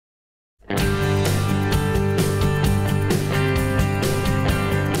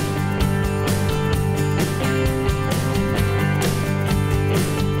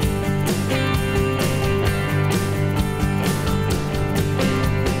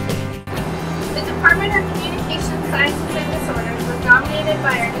Nominated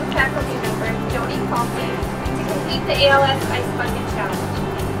by our new faculty member, Jody Paulson, to complete the ALS Ice Bucket Challenge.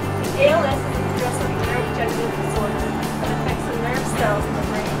 ALS is a progressive neurodegenerative disorder that affects the nerve cells in the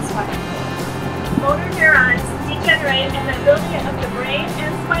brain and spinal cord. Motor neurons degenerate and the ability of the brain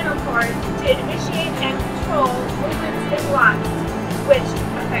and spinal cord to initiate and control movements is lost, which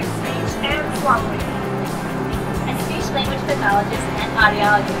affects speech and swallowing. As speech-language pathologists and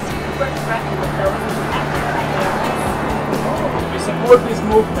audiologists, we work directly with those impacted by ALS. We support this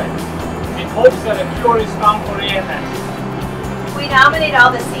movement in hopes that a cure is found for ALS. We nominate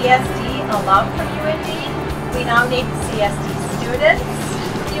all the CSD alum from UND. We nominate the CSD students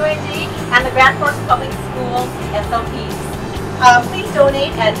from UND and the Grand Forks Public School SLPs. Please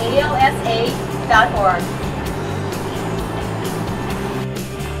donate at alsa.org.